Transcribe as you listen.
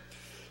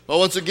Well,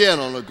 once again,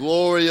 on a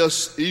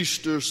glorious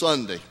Easter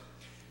Sunday,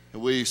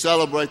 we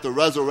celebrate the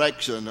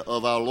resurrection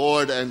of our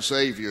Lord and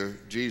Savior,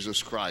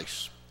 Jesus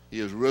Christ.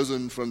 He is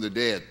risen from the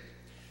dead.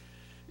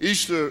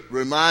 Easter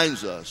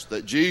reminds us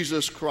that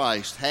Jesus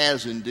Christ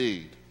has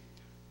indeed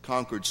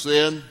conquered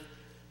sin,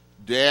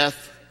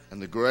 death, and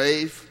the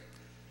grave,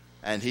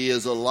 and He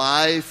is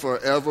alive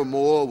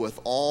forevermore with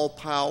all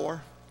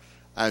power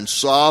and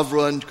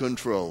sovereign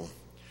control.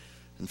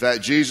 In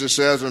fact, Jesus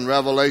says in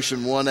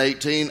Revelation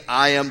 1:18,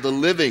 I am the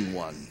living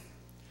one.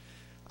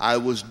 I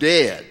was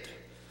dead,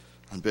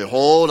 and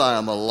behold, I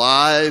am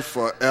alive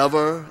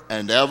forever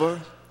and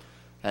ever,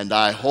 and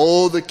I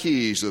hold the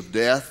keys of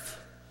death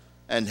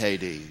and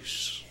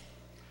Hades.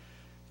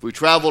 If we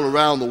travel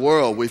around the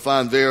world, we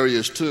find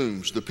various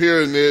tombs. The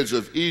pyramids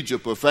of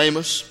Egypt are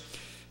famous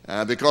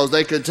because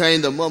they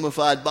contain the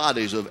mummified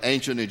bodies of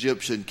ancient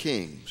Egyptian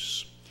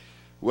kings.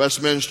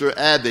 Westminster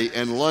Abbey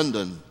in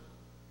London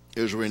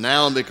is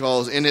renowned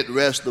because in it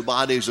rest the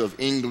bodies of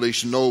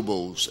English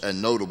nobles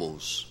and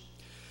notables.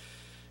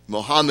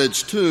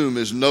 Muhammad's tomb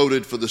is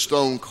noted for the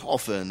stone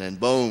coffin and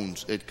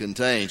bones it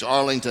contains.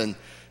 Arlington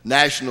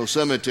National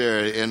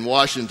Cemetery in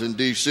Washington,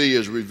 D.C.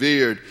 is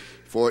revered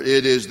for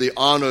it is the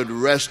honored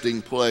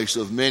resting place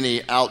of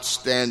many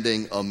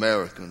outstanding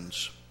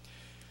Americans.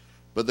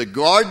 But the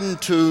garden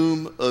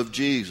tomb of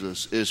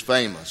Jesus is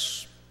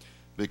famous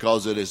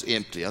because it is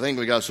empty. I think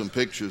we got some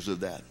pictures of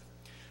that.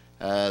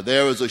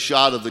 There is a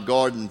shot of the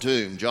garden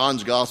tomb.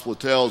 John's gospel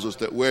tells us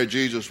that where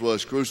Jesus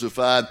was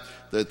crucified,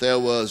 that there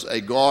was a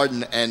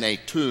garden and a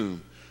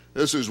tomb.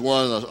 This is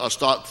one, a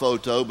stock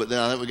photo, but then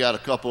I think we got a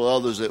couple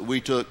others that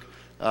we took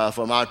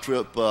from our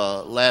trip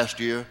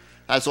last year.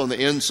 That's on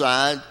the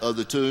inside of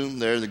the tomb,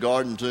 there in the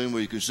garden tomb,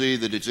 where you can see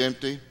that it's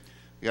empty.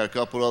 We got a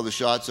couple other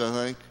shots, I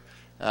think.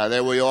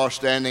 There we are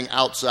standing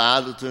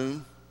outside the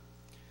tomb.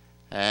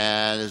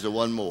 And is there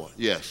one more?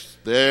 Yes.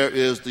 There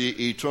is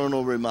the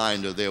eternal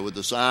reminder there with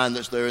the sign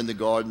that's there in the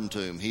garden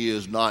tomb. He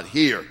is not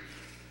here,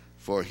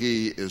 for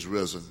He is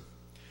risen.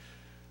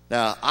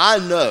 Now, I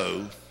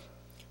know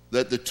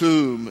that the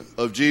tomb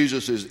of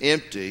Jesus is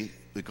empty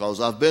because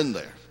I've been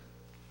there.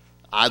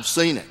 I've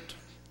seen it.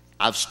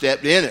 I've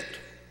stepped in it.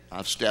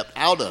 I've stepped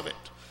out of it.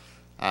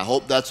 I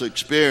hope that's an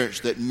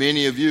experience that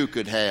many of you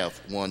could have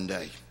one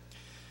day.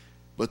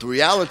 But the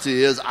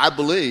reality is, I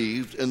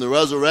believed in the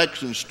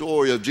resurrection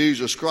story of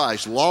Jesus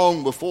Christ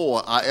long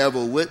before I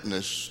ever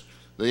witnessed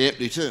the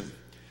empty tomb.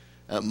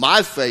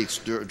 My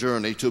faith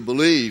journey to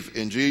believe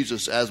in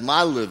Jesus as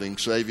my living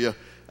Savior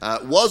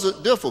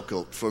wasn't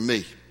difficult for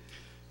me.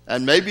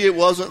 And maybe it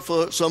wasn't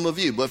for some of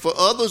you. But for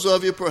others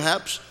of you,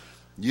 perhaps,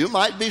 you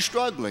might be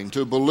struggling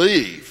to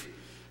believe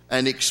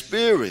and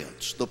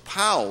experience the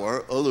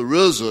power of the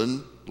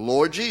risen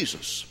Lord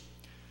Jesus.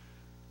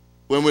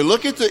 When we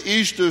look at the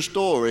Easter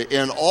story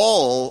in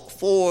all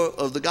four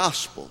of the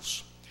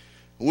Gospels,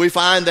 we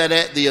find that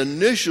at the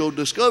initial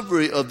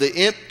discovery of the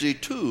empty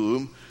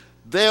tomb,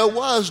 there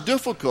was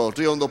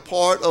difficulty on the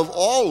part of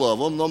all of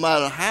them, no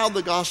matter how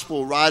the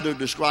Gospel writer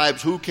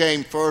describes who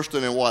came first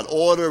and in what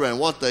order and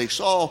what they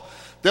saw,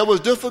 there was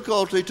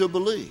difficulty to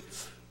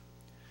believe.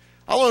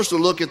 I want us to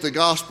look at the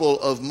Gospel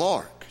of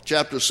Mark,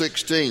 chapter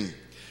 16,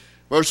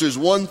 verses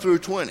 1 through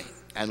 20.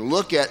 And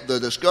look at the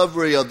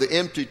discovery of the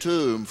empty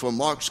tomb from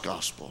Mark's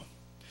gospel.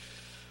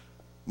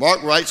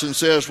 Mark writes and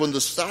says, when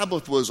the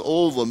Sabbath was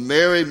over,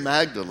 Mary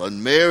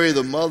Magdalene, Mary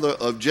the mother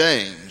of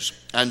James,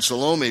 and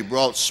Salome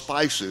brought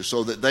spices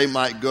so that they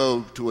might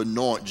go to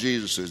anoint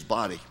Jesus'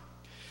 body.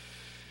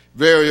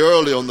 Very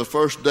early on the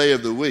first day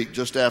of the week,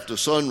 just after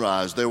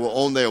sunrise, they were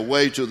on their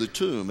way to the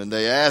tomb, and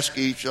they asked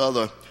each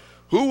other,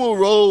 who will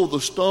roll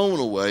the stone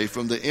away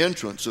from the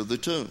entrance of the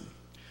tomb?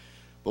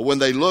 But when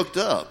they looked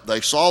up, they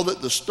saw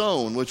that the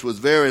stone, which was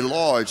very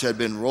large, had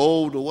been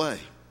rolled away.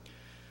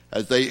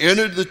 As they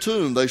entered the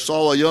tomb, they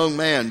saw a young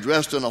man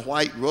dressed in a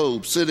white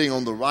robe sitting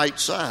on the right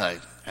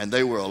side, and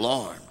they were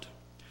alarmed.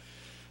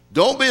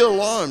 Don't be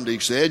alarmed, he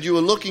said. You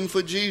are looking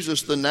for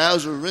Jesus the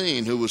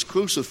Nazarene who was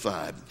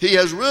crucified. He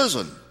has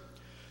risen.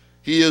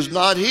 He is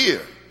not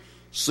here.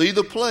 See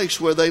the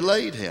place where they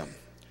laid him.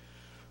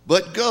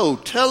 But go,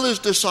 tell his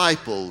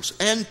disciples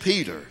and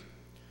Peter,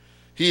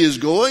 he is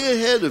going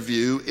ahead of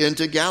you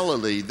into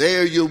Galilee.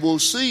 There you will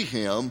see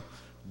him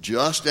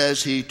just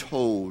as he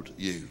told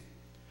you.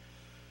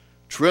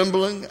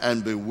 Trembling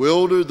and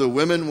bewildered, the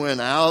women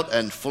went out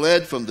and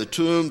fled from the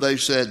tomb. They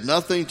said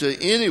nothing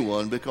to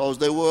anyone because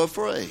they were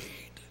afraid.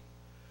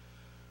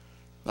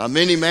 Now,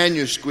 many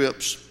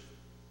manuscripts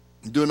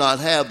do not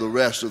have the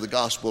rest of the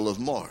Gospel of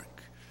Mark.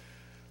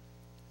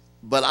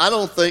 But I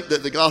don't think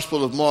that the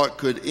Gospel of Mark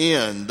could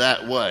end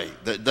that way,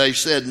 that they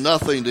said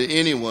nothing to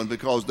anyone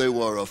because they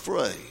were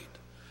afraid.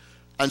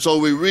 And so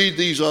we read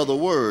these other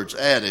words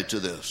added to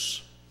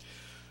this.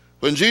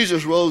 When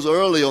Jesus rose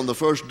early on the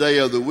first day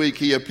of the week,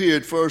 he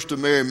appeared first to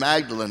Mary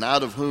Magdalene,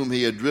 out of whom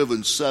he had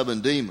driven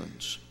 7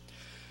 demons.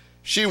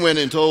 She went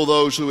and told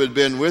those who had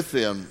been with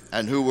him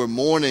and who were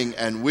mourning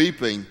and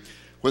weeping.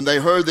 When they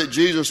heard that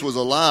Jesus was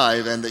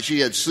alive and that she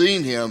had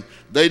seen him,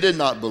 they did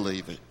not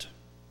believe it.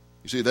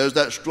 You see, there's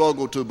that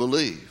struggle to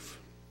believe.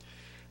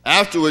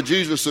 Afterward,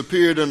 Jesus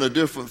appeared in a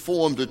different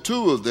form to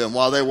two of them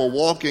while they were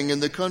walking in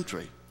the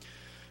country.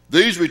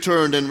 These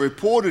returned and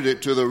reported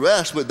it to the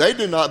rest, but they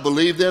did not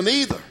believe them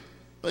either.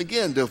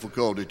 Again,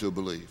 difficulty to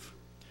believe.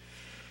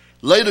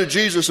 Later,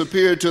 Jesus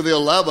appeared to the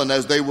 11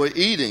 as they were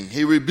eating.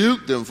 He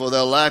rebuked them for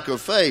their lack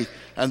of faith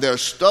and their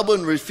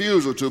stubborn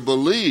refusal to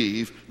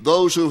believe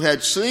those who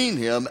had seen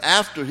him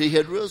after he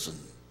had risen.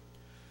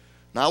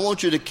 Now, I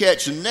want you to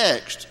catch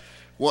next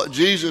what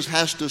Jesus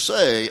has to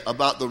say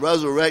about the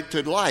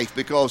resurrected life,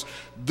 because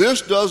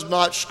this does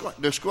not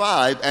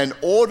describe an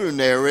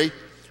ordinary,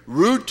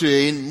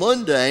 routine,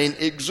 mundane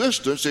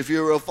existence if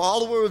you're a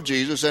follower of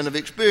Jesus and have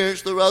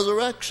experienced the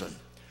resurrection.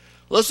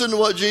 Listen to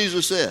what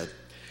Jesus said.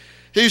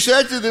 He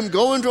said to them,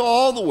 "Go into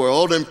all the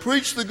world and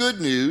preach the good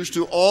news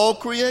to all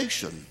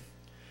creation.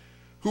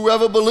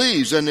 Whoever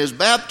believes and is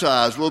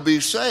baptized will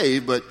be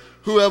saved, but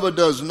whoever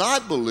does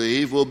not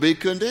believe will be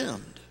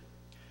condemned.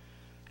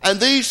 And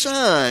these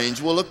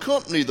signs will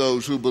accompany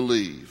those who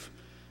believe.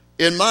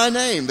 In my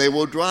name they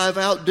will drive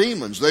out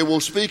demons. They will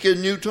speak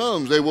in new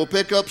tongues. They will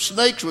pick up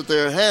snakes with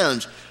their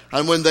hands.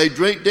 And when they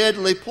drink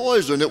deadly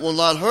poison, it will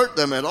not hurt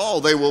them at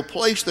all. They will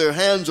place their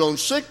hands on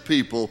sick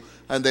people,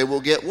 and they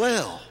will get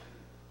well."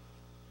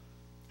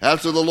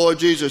 After the Lord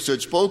Jesus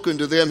had spoken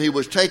to them, he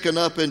was taken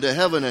up into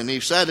heaven, and he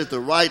sat at the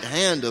right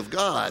hand of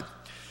God.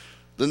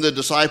 Then the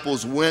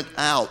disciples went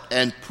out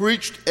and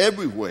preached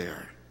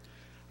everywhere.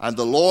 And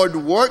the Lord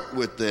worked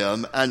with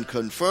them and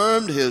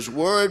confirmed his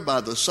word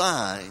by the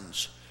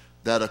signs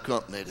that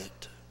accompanied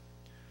it.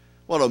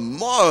 What a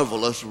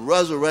marvelous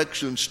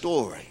resurrection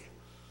story.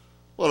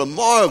 What a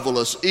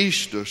marvelous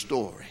Easter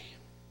story.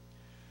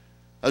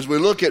 As we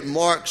look at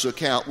Mark's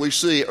account, we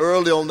see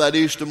early on that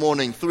Easter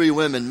morning 3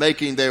 women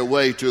making their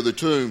way to the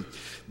tomb,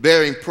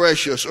 bearing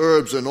precious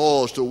herbs and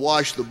oils to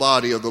wash the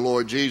body of the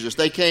Lord Jesus.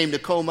 They came to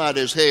comb out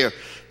his hair,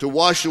 to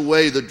wash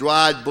away the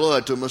dried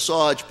blood, to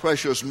massage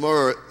precious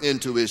myrrh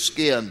into his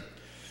skin.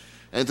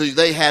 And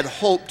they had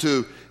hoped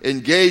to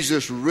engage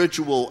this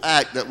ritual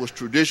act that was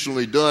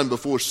traditionally done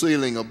before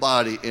sealing a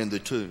body in the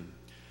tomb.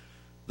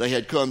 They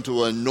had come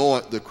to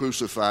anoint the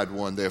crucified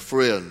one, their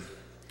friend.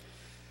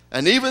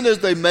 And even as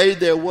they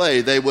made their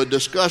way, they were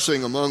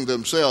discussing among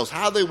themselves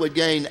how they would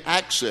gain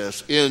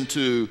access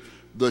into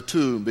the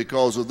tomb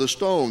because of the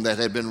stone that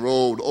had been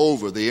rolled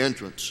over the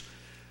entrance.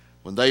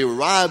 When they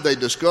arrived, they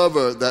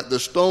discovered that the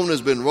stone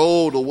has been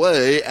rolled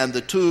away and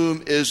the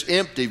tomb is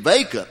empty,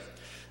 vacant,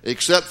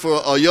 except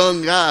for a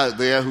young guy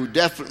there who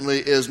definitely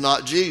is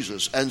not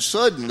Jesus. And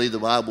suddenly, the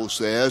Bible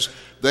says,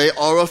 they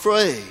are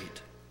afraid.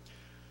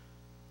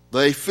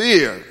 They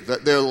fear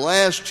that their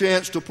last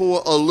chance to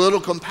pour a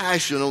little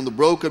compassion on the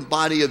broken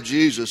body of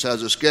Jesus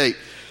has escaped.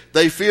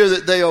 They fear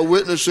that they are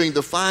witnessing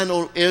the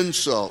final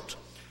insult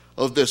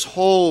of this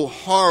whole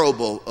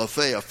horrible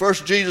affair.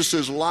 First,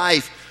 Jesus'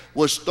 life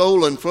was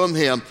stolen from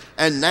him,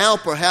 and now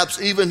perhaps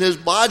even his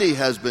body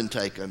has been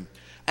taken.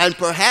 And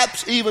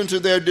perhaps even to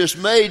their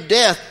dismay,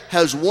 death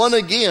has won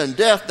again.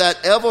 Death, that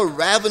ever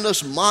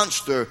ravenous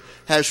monster,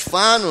 has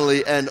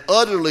finally and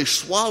utterly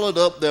swallowed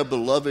up their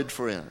beloved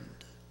friend.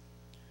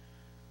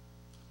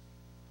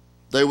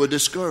 They were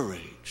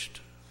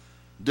discouraged,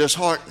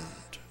 disheartened.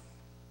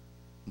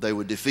 They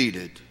were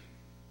defeated.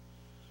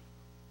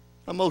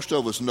 Now, most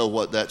of us know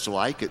what that's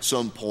like at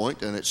some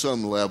point and at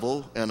some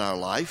level in our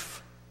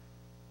life.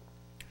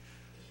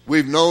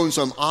 We've known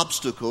some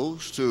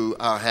obstacles to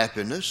our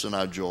happiness and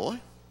our joy.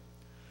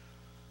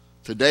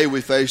 Today we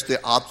face the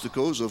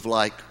obstacles of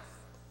like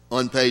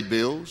unpaid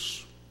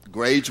bills,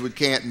 grades we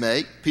can't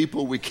make,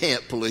 people we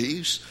can't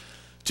please,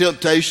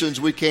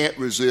 temptations we can't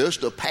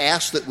resist, a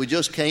past that we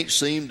just can't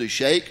seem to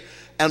shake,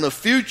 and a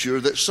future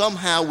that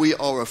somehow we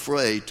are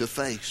afraid to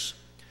face.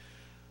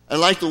 And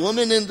like the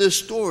woman in this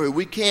story,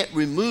 we can't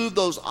remove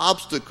those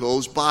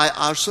obstacles by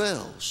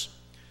ourselves.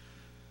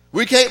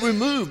 We can't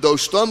remove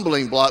those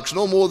stumbling blocks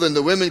no more than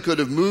the women could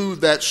have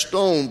moved that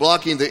stone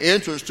blocking the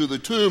entrance to the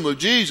tomb of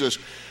Jesus.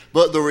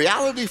 But the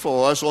reality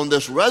for us on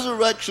this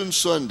Resurrection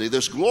Sunday,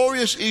 this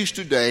glorious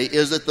Easter day,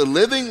 is that the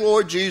living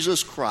Lord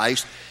Jesus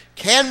Christ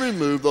can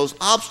remove those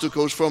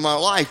obstacles from our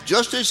life,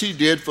 just as he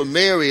did for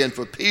Mary and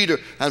for Peter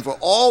and for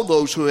all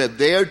those who had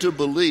dared to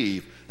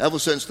believe ever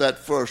since that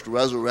first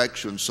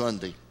Resurrection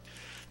Sunday.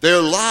 Their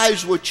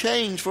lives were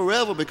changed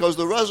forever because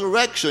the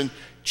resurrection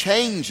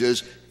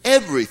changes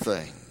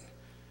everything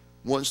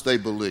once they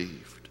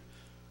believed.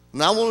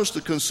 And I want us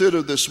to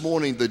consider this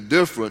morning the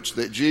difference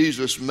that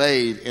Jesus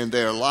made in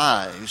their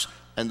lives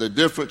and the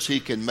difference he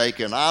can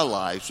make in our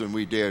lives when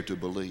we dare to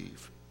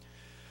believe.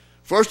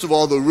 First of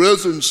all, the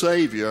risen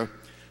Savior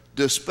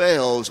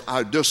dispels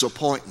our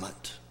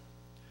disappointment.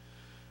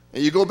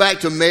 And you go back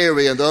to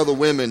Mary and the other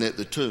women at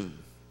the tomb.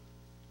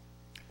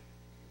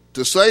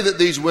 To say that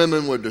these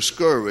women were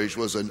discouraged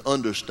was an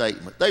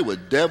understatement. They were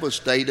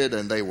devastated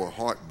and they were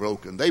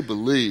heartbroken. They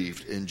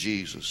believed in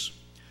Jesus.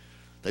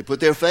 They put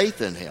their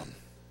faith in him.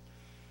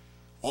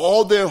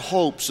 All their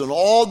hopes and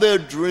all their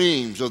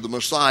dreams of the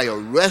Messiah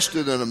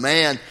rested in a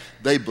man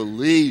they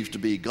believed to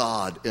be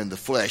God in the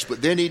flesh.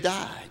 But then he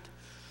died.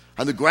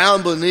 And the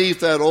ground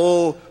beneath that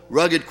old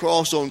rugged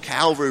cross on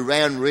Calvary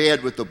ran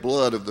red with the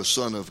blood of the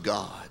Son of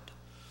God.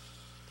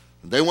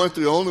 They weren't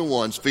the only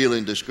ones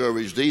feeling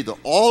discouraged either.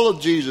 All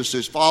of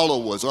Jesus'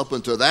 followers up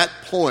until that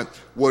point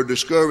were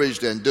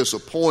discouraged and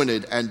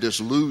disappointed and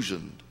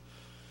disillusioned.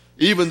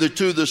 Even the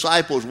two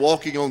disciples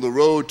walking on the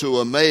road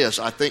to Emmaus,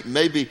 I think,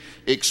 maybe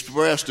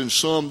expressed and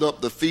summed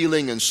up the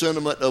feeling and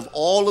sentiment of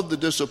all of the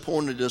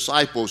disappointed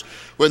disciples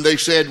when they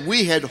said,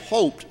 "We had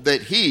hoped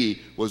that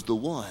he was the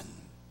one."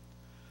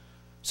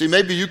 See,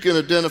 maybe you can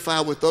identify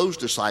with those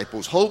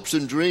disciples. Hopes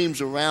and dreams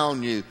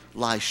around you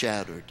lie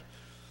shattered.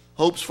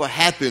 Hopes for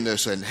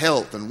happiness and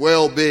health and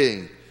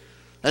well-being.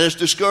 And it's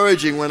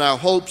discouraging when our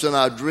hopes and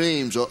our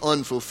dreams are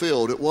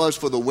unfulfilled. It was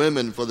for the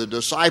women, for the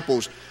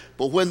disciples.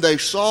 But when they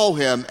saw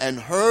him and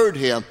heard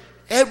him,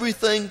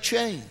 everything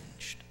changed.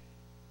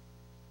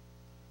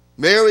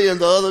 Mary and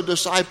the other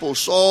disciples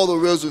saw the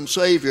risen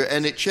Savior,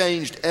 and it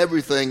changed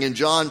everything. In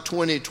John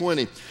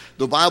 20:20,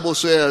 the Bible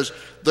says,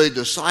 the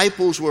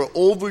disciples were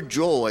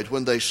overjoyed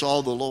when they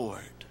saw the Lord.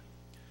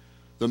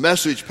 The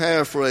Message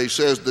paraphrase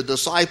says, the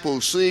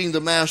disciples, seeing the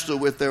Master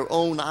with their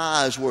own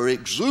eyes, were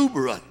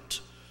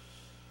exuberant.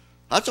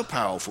 That's a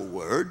powerful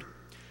word.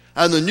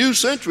 And the New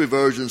Century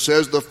Version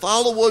says, the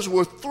followers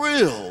were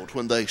thrilled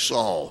when they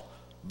saw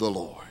the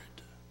Lord.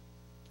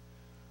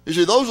 You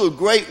see, those are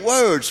great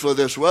words for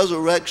this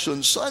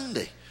Resurrection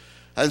Sunday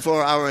and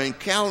for our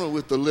encounter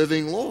with the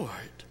living Lord.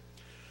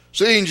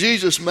 Seeing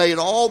Jesus made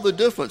all the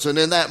difference. And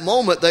in that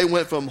moment, they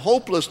went from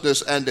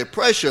hopelessness and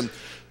depression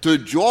to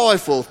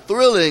joyful,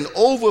 thrilling,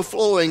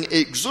 overflowing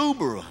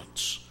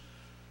exuberance.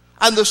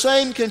 And the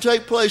same can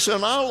take place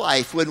in our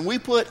life when we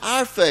put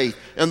our faith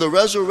in the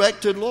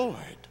resurrected Lord.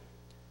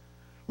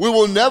 We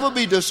will never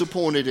be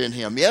disappointed in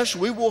him. Yes,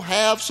 we will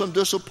have some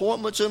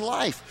disappointments in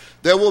life.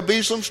 There will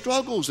be some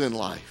struggles in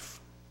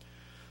life.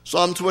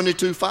 Psalm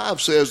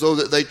 22:5 says, though,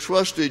 that they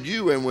trusted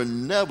you and were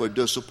never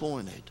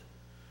disappointed.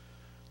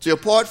 See,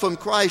 apart from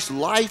Christ,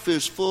 life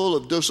is full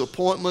of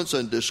disappointments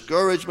and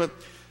discouragement,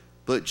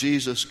 but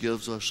Jesus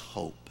gives us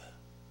hope.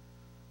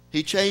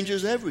 He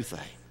changes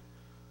everything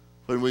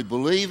when we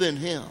believe in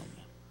him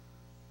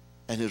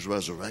and his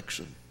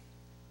resurrection.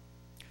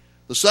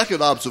 The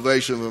second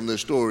observation from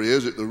this story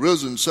is that the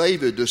risen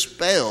Savior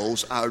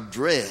dispels our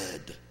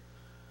dread.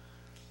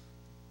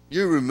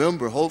 You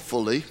remember,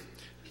 hopefully,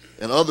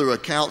 in other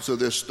accounts of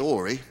this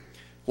story,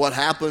 what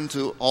happened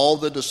to all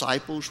the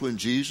disciples when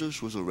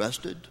Jesus was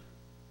arrested?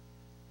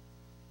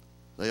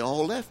 They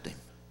all left him.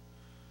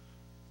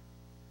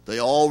 They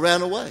all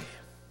ran away.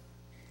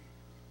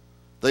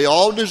 They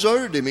all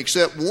deserted him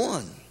except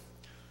one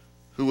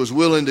who was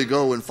willing to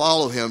go and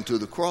follow him to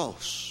the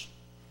cross.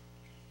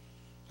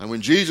 And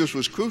when Jesus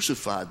was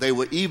crucified, they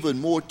were even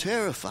more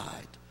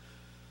terrified.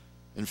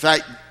 In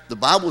fact, the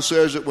Bible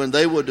says that when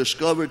they were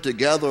discovered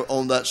together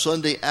on that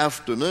Sunday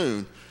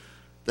afternoon,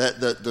 that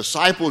the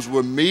disciples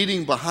were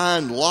meeting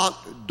behind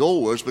locked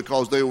doors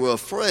because they were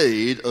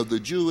afraid of the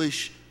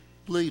Jewish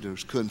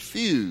leaders.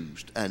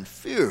 Confused and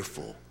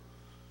fearful,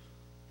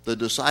 the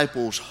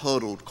disciples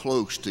huddled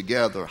close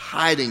together,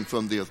 hiding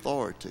from the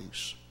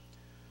authorities.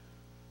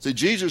 See,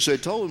 Jesus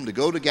had told them to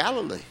go to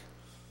Galilee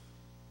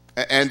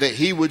and that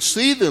he would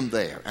see them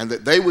there and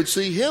that they would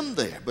see him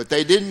there, but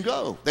they didn't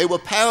go. They were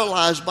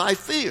paralyzed by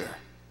fear.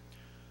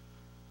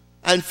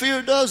 And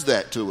fear does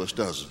that to us,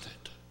 doesn't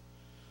it?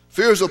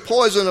 Fear is a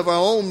poison of our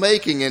own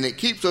making, and it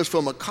keeps us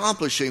from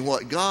accomplishing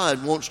what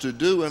God wants to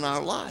do in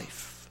our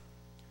life.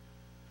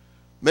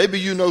 Maybe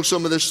you know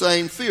some of the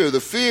same fear.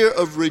 The fear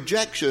of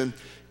rejection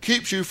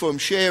keeps you from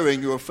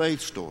sharing your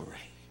faith story.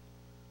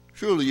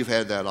 Surely you've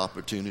had that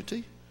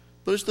opportunity,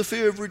 but it's the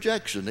fear of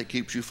rejection that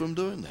keeps you from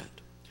doing that.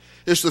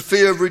 It's the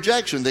fear of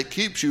rejection that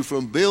keeps you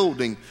from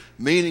building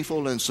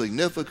meaningful and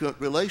significant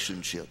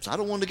relationships. I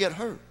don't want to get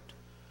hurt.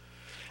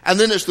 And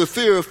then it's the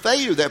fear of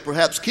failure that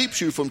perhaps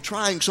keeps you from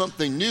trying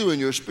something new in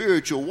your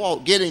spiritual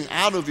walk, getting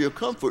out of your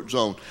comfort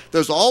zone.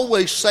 There's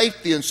always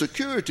safety and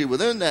security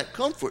within that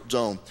comfort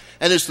zone.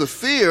 And it's the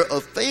fear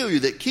of failure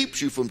that keeps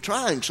you from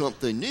trying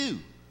something new.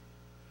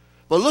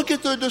 But look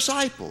at the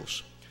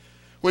disciples.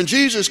 When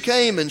Jesus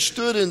came and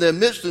stood in their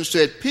midst and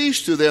said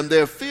peace to them,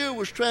 their fear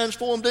was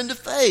transformed into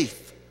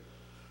faith.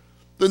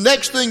 The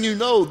next thing you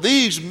know,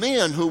 these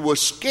men who were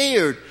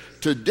scared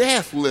to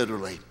death,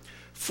 literally,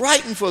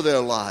 frightened for their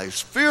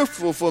lives,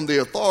 fearful from the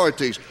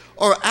authorities,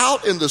 are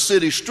out in the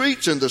city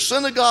streets and the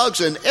synagogues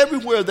and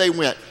everywhere they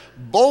went,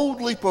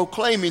 boldly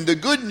proclaiming the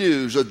good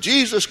news of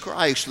Jesus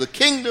Christ, the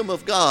kingdom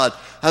of God,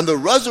 and the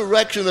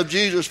resurrection of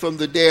Jesus from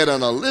the dead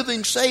and a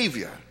living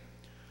Savior.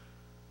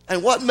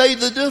 And what made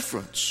the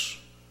difference?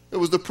 It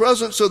was the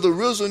presence of the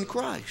risen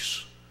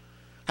Christ.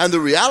 And the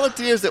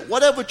reality is that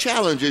whatever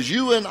challenges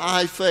you and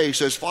I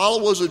face as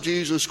followers of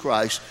Jesus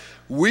Christ,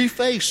 we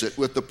face it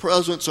with the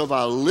presence of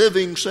our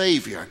living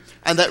Savior,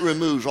 and that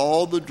removes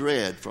all the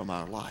dread from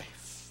our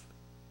life.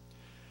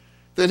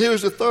 Then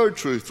here's the third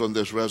truth from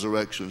this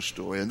resurrection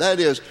story, and that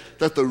is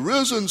that the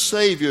risen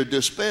Savior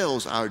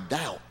dispels our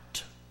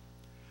doubt.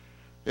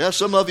 Yeah,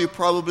 some of you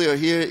probably are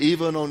here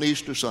even on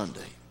Easter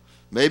Sunday.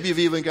 Maybe you've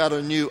even got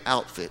a new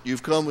outfit.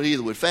 You've come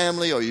either with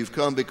family or you've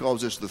come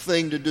because it's the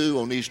thing to do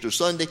on Easter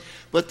Sunday,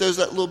 but there's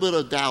that little bit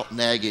of doubt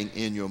nagging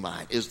in your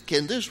mind.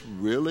 Can this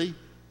really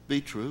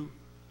be true?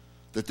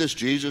 That this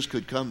Jesus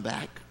could come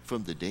back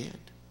from the dead?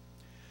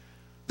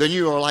 Then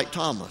you are like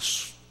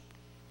Thomas.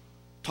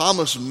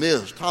 Thomas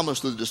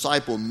the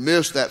disciple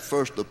missed that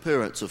first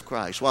appearance of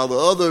Christ. While the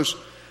others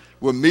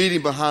were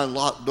meeting behind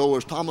locked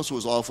doors, Thomas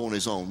was off on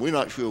his own. We're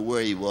not sure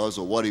where he was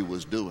or what he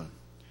was doing.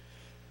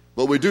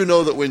 But we do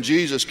know that when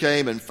Jesus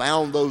came and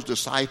found those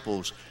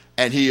disciples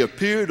and he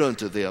appeared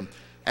unto them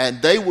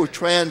and they were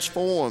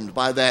transformed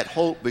by that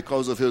hope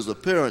because of his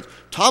appearance,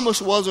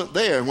 Thomas wasn't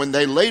there. And when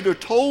they later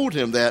told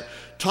him that,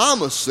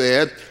 Thomas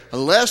said,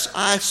 unless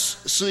I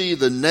see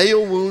the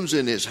nail wounds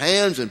in his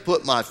hands and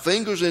put my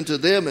fingers into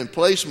them and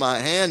place my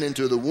hand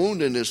into the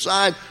wound in his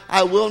side,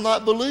 I will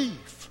not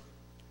believe.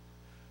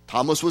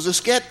 Thomas was a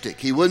skeptic.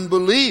 He wouldn't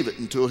believe it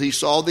until he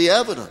saw the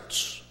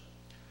evidence.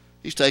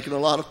 He's taken a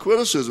lot of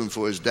criticism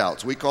for his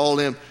doubts. We call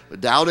him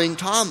Doubting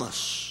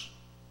Thomas.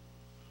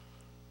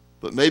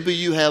 But maybe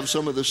you have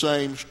some of the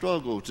same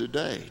struggle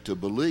today to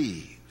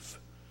believe.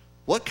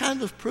 What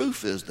kind of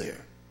proof is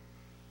there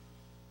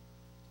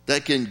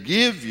that can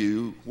give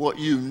you what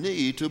you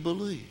need to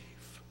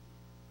believe?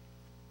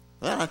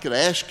 Well, I could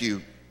ask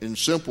you in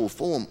simple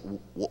form,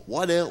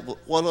 what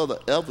other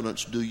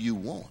evidence do you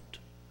want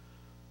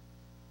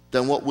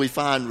than what we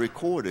find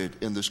recorded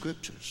in the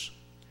Scriptures?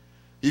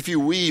 If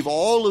you weave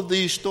all of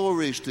these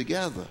stories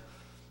together,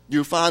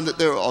 you find that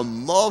there are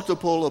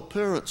multiple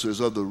appearances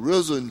of the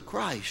risen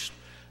Christ.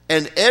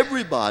 And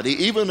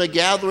everybody, even a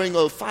gathering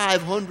of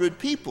 500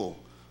 people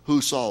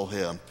who saw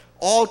him,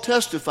 all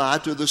testify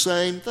to the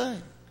same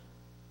thing.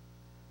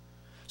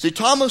 See,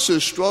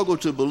 Thomas's struggle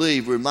to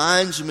believe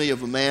reminds me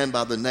of a man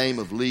by the name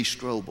of Lee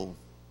Strobel.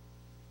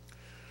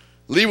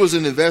 Lee was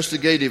an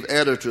investigative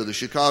editor of the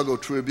Chicago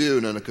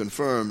Tribune and a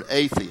confirmed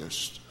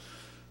atheist.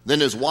 Then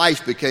his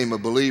wife became a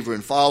believer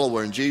and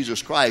follower in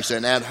Jesus Christ,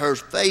 and as her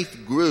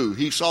faith grew,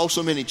 he saw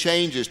so many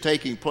changes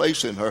taking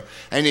place in her,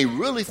 and he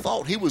really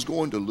thought he was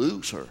going to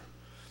lose her.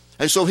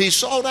 And so he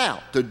sought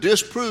out to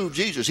disprove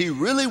Jesus. He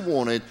really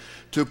wanted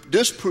to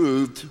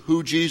disprove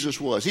who Jesus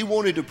was. He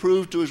wanted to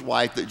prove to his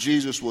wife that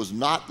Jesus was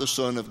not the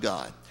Son of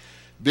God.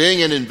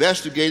 Being an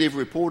investigative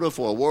reporter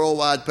for a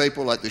worldwide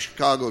paper like the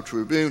Chicago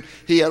Tribune,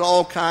 he had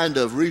all kind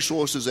of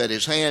resources at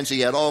his hands. He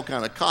had all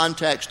kind of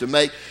contacts to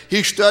make.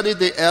 He studied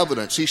the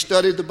evidence. He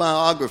studied the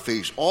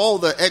biographies, all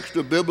the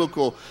extra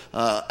biblical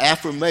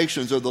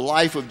affirmations of the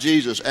life of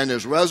Jesus and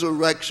his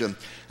resurrection.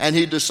 And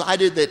he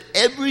decided that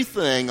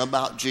everything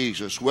about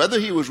Jesus,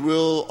 whether he was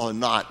real or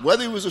not,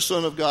 whether he was the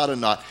Son of God or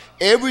not,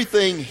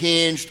 everything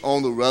hinged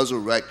on the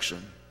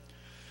resurrection.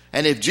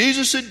 And if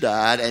Jesus had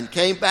died and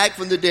came back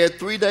from the dead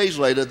 3 days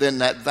later, then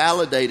that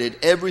validated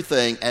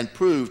everything and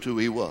proved who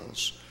he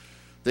was.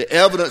 The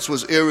evidence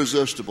was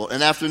irresistible.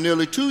 And after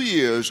nearly 2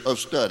 years of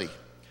study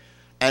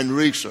and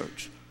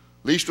research,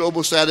 Lee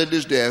Strobel sat at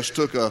his desk,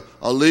 took a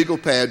legal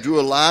pad, drew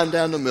a line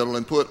down the middle,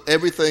 and put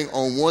everything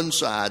on one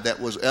side that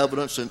was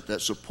evidence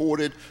that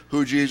supported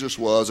who Jesus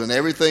was, and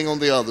everything on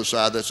the other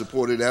side that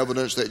supported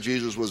evidence that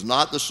Jesus was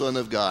not the Son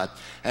of God.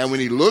 And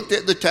when he looked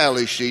at the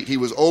tally sheet, he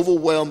was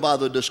overwhelmed by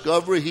the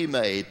discovery he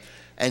made,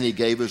 and he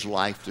gave his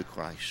life to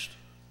Christ.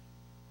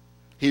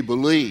 He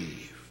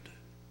believed.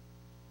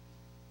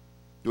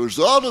 The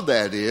result of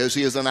that is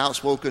he is an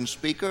outspoken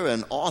speaker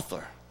and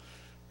author.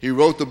 He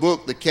wrote the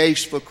book, The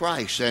Case for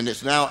Christ, and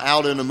it's now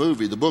out in a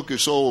movie. The book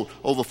has sold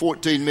over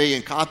 14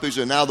 million copies,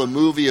 and now the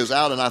movie is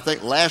out, and I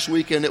think last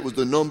weekend it was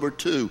the number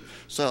 2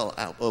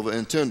 sellout of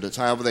attendance,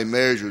 however they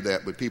measure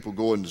that, with people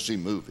going to see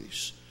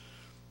movies.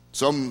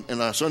 Some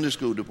in our Sunday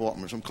school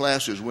department, some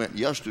classes went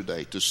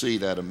yesterday to see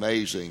that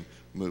amazing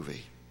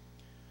movie.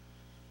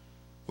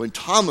 When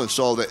Thomas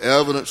saw the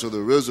evidence of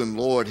the risen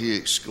Lord, he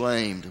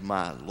exclaimed,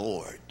 "My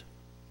Lord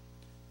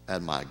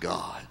and my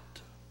God."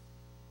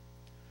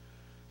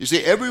 You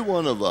see, every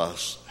one of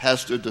us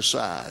has to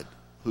decide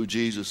who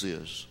Jesus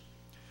is.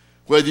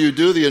 Whether you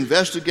do the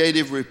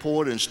investigative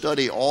report and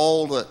study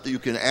all that you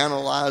can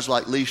analyze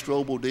like Lee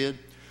Strobel did,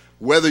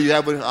 whether you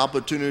have an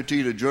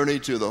opportunity to journey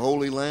to the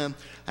Holy Land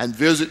and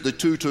visit the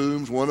 2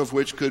 tombs, one of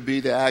which could be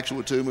the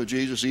actual tomb of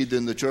Jesus, either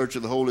in the Church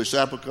of the Holy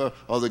Sepulchre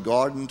or the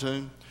Garden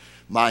Tomb.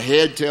 My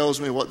head tells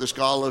me what the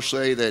scholars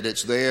say, that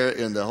it's there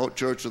in the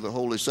Church of the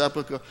Holy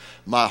Sepulchre.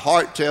 My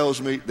heart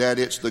tells me that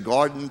it's the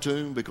Garden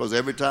Tomb, because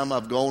every time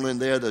I've gone in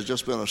there, there's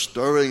just been a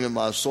stirring in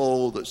my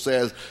soul that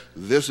says,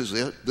 this is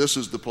it, this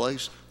is the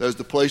place. There's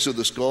the place of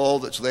the skull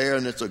that's there,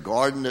 and it's a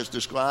garden that's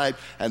described,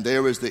 and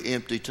there is the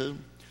empty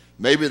tomb.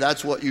 Maybe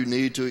that's what you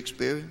need to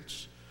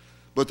experience.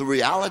 But the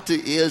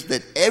reality is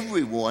that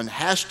everyone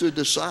has to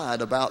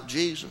decide about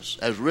Jesus.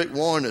 As Rick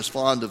Warren is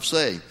fond of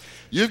saying,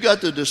 you've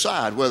got to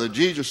decide whether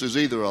Jesus is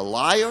either a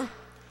liar,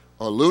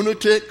 a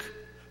lunatic,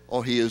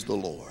 or he is the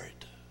Lord.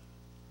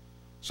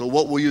 So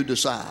what will you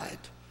decide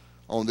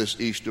on this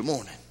Easter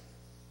morning?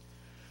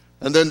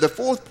 And then the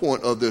 4th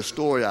point of this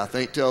story, I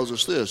think, tells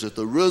us this, that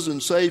the risen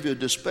Savior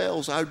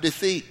dispels our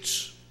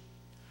defeats.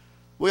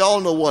 We all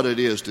know what it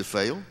is to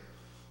fail.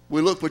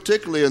 We look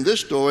particularly in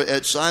this story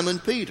at Simon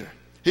Peter.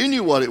 He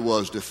knew what it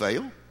was to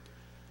fail.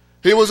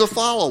 He was a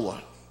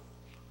follower.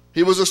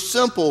 He was a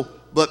simple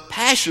but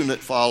passionate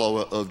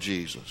follower of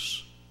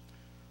Jesus.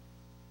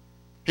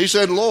 He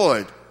said,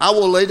 Lord, I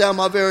will lay down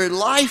my very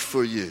life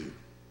for you.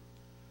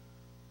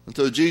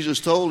 Until Jesus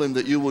told him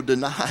that you will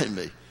deny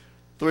me.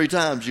 3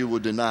 times you will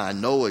deny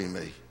knowing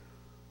me.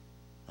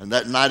 And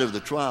that night of the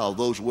trial,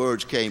 those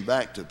words came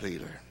back to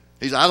Peter.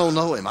 He said, I don't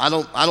know him. I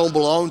don't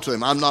belong to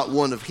him. I'm not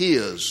one of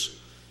his.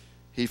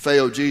 He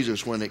failed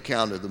Jesus when it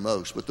counted the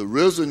most. But the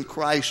risen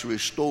Christ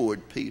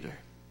restored Peter.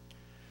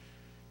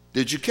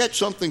 Did you catch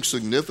something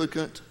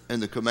significant in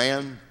the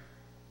command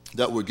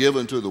that were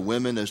given to the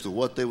women as to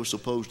what they were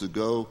supposed to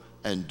go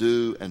and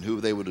do and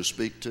who they were to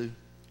speak to?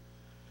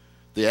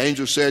 The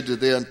angel said to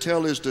them,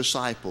 tell his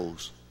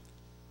disciples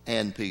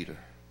and Peter,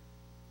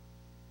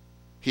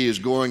 he is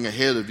going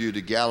ahead of you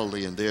to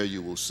Galilee, and there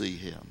you will see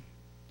him.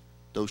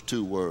 Those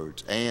 2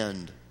 words,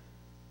 and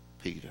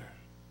Peter.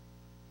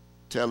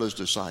 Tell his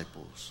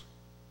disciples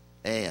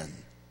and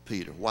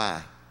Peter.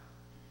 Why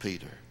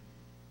Peter?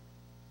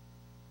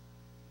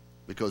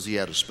 Because he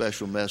had a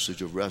special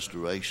message of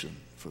restoration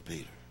for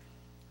Peter.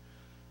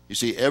 You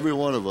see, every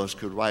one of us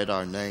could write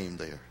our name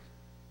there.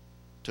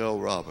 Tell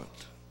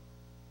Robert,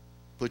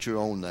 put your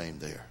own name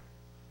there.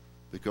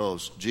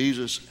 Because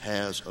Jesus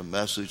has a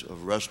message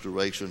of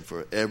restoration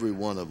for every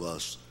one of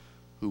us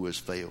who has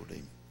failed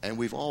him. And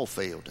we've all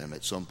failed him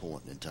at some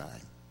point in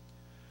time.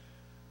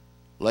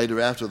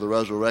 Later, after the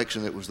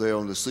resurrection, it was there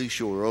on the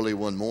seashore early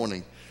one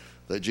morning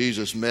that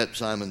Jesus met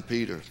Simon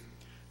Peter.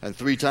 And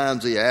 3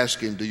 times he asked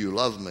him, do you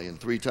love me? And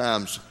 3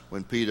 times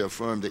when Peter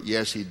affirmed that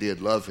yes, he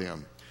did love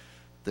him,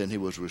 then he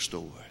was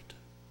restored.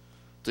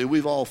 See,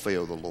 we've all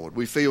failed the Lord.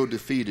 We feel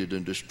defeated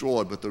and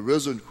destroyed, but the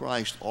risen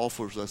Christ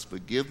offers us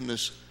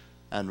forgiveness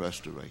and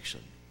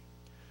restoration.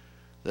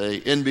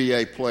 The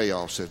NBA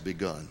playoffs have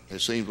begun.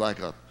 It seems like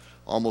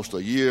almost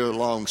a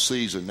year-long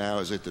season now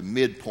is at the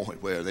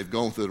midpoint where they've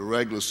gone through the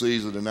regular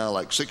season and now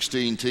like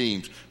 16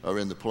 teams are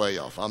in the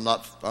playoff.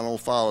 I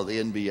don't follow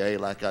the NBA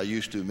like I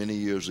used to many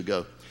years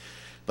ago.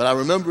 But I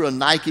remember a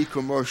Nike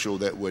commercial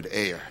that would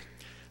air,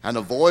 and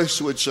a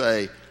voice would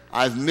say,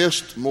 I've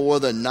missed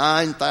more than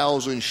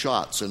 9,000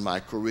 shots in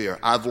my career.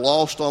 I've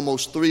lost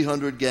almost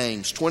 300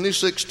 games.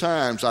 26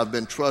 times I've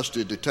been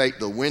trusted to take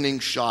the winning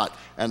shot,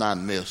 and I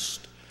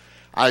missed.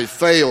 I've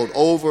failed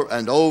over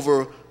and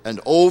over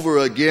and over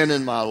again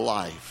in my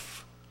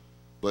life,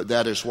 but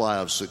that is why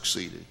I've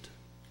succeeded.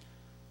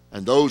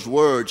 And those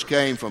words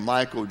came from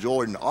Michael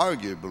Jordan,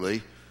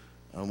 arguably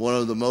one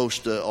of the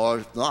most, or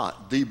if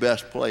not, the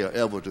best player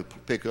ever to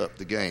pick up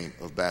the game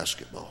of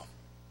basketball.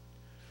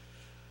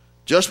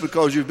 Just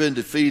because you've been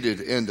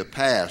defeated in the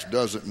past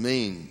doesn't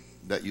mean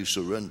that you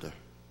surrender.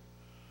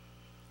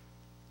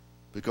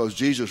 Because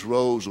Jesus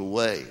rolls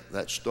away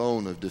that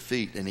stone of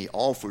defeat, and he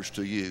offers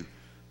to you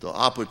the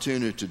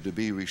opportunity to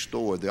be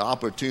restored, the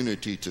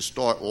opportunity to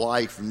start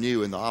life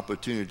new, and the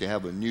opportunity to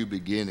have a new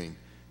beginning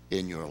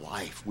in your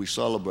life. We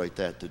celebrate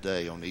that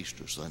today on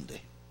Easter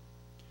Sunday.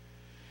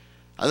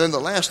 And then the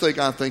last thing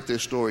I think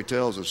this story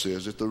tells us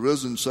is that the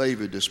risen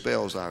Savior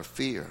dispels our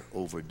fear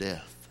over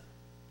death.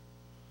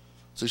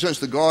 See, since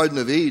the Garden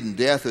of Eden,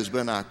 death has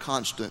been our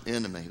constant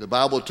enemy. The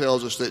Bible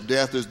tells us that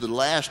death is the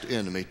last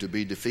enemy to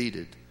be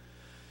defeated.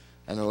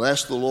 And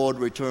unless the Lord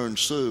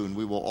returns soon,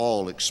 we will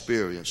all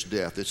experience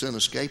death. It's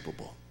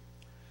inescapable.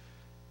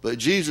 But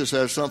Jesus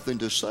has something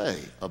to say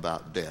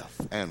about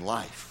death and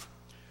life.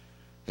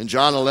 In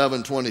John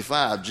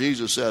 11:25,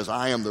 Jesus says,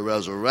 I am the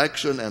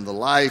resurrection and the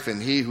life,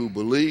 and he who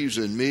believes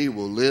in me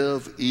will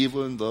live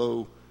even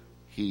though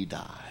he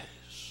dies.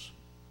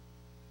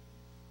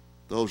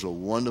 Those are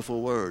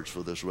wonderful words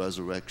for this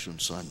Resurrection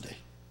Sunday.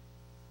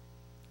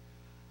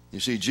 You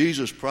see,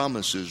 Jesus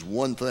promises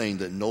one thing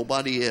that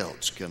nobody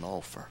else can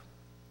offer: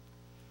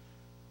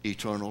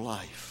 eternal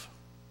life,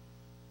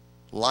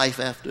 life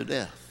after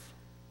death,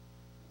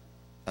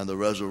 and the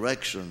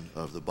resurrection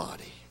of the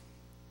body.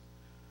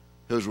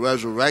 His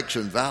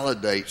resurrection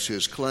validates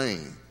his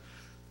claim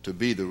to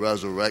be the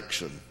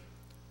resurrection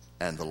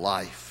and the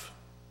life.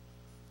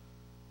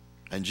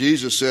 And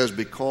Jesus says,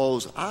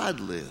 because I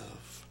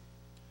live,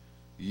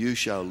 you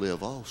shall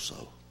live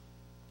also.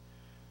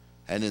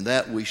 And in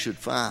that we should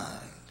find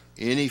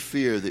any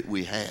fear that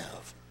we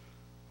have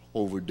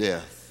over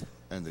death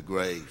and the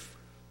grave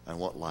and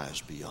what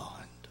lies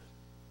beyond.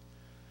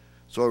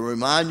 So I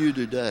remind you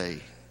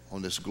today,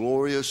 on this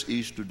glorious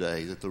Easter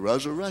day, that the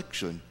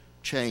resurrection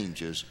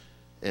changes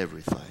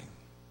everything.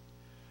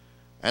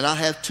 And I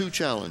have 2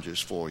 challenges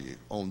for you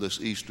on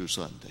this Easter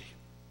Sunday.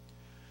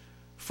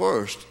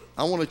 First,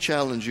 I want to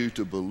challenge you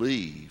to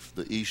believe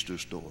the Easter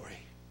story.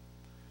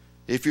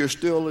 If you're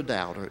still a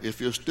doubter,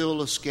 if you're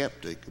still a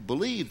skeptic,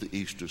 believe the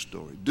Easter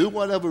story. Do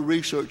whatever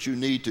research you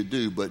need to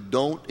do, but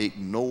don't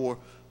ignore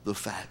the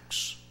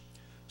facts.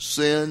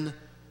 Sin,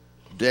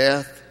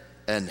 death,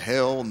 and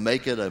hell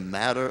make it a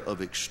matter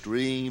of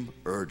extreme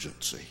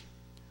urgency.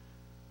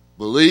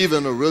 Believe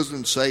in a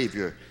risen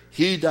Savior.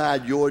 He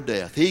died your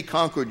death. He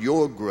conquered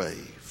your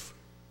grave.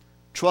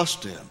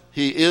 Trust him.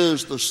 He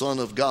is the Son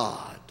of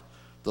God,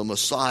 the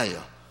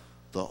Messiah,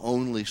 the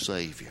only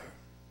Savior.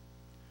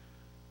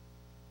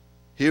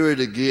 Hear it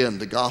again,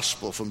 the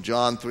gospel from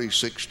John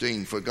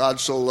 3:16. For God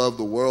so loved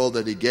the world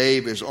that he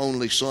gave his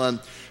only Son,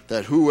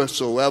 that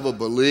whosoever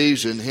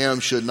believes in him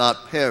should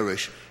not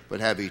perish, but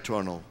have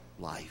eternal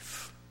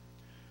life.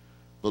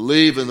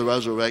 Believe in the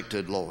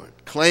resurrected Lord.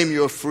 Claim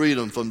your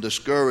freedom from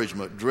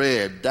discouragement,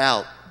 dread,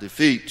 doubt,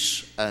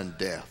 defeats, and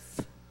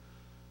death.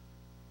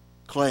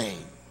 Claim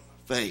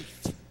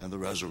faith in the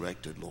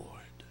resurrected Lord.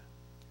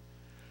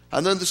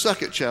 And then the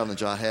second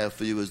challenge I have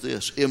for you is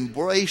this: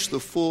 embrace the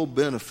full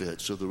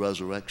benefits of the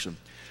resurrection.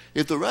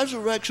 If the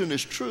resurrection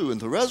is true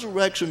and the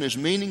resurrection is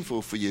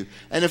meaningful for you,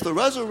 and if the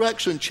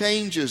resurrection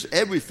changes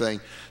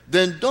everything,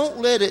 then don't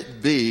let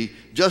it be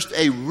just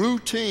a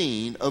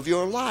routine of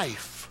your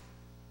life.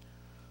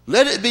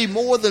 Let it be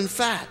more than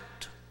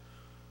fact.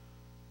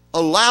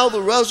 Allow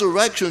the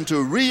resurrection to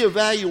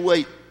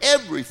reevaluate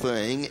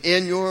everything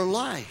in your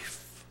life.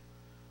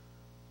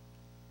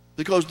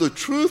 Because the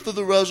truth of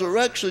the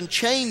resurrection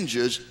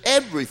changes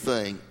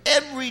everything,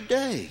 every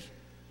day,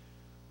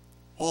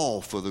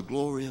 all for the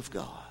glory of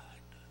God.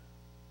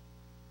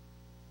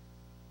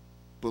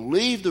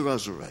 Believe the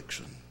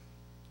resurrection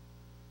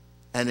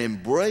and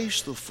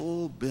embrace the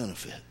full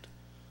benefit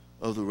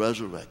of the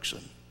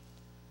resurrection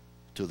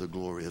to the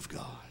glory of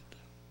God.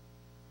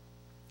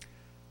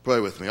 Pray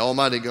with me.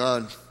 Almighty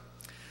God,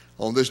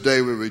 on this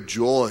day we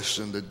rejoice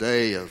in the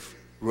day of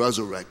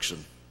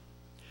resurrection.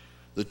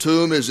 The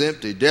tomb is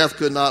empty. Death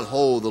could not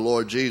hold the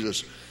Lord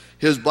Jesus.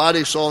 His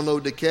body saw no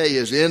decay.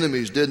 His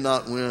enemies did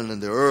not win,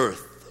 and the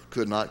earth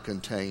could not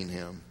contain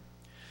him.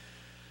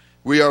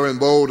 We are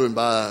emboldened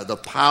by the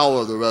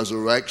power of the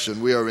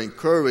resurrection. We are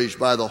encouraged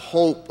by the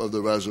hope of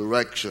the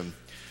resurrection.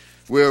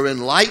 We are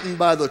enlightened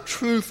by the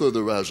truth of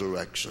the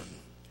resurrection.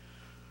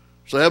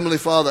 So, Heavenly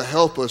Father,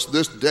 help us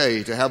this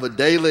day to have a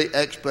daily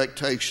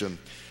expectation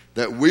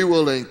that we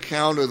will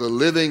encounter the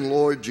living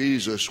Lord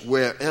Jesus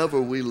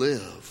wherever we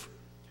live.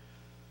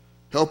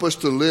 Help us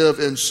to live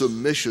in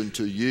submission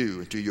to you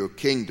and to your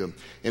kingdom.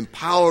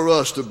 Empower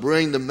us to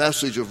bring the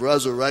message of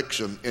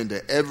resurrection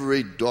into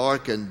every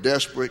dark and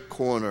desperate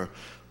corner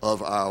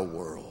of our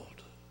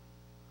world.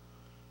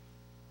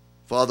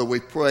 Father, we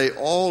pray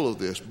all of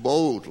this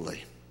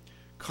boldly,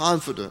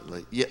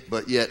 confidently,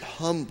 but yet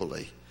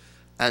humbly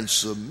and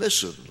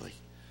submissively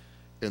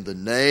in the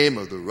name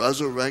of the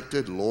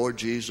resurrected Lord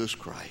Jesus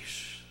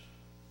Christ.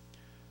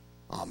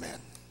 Amen.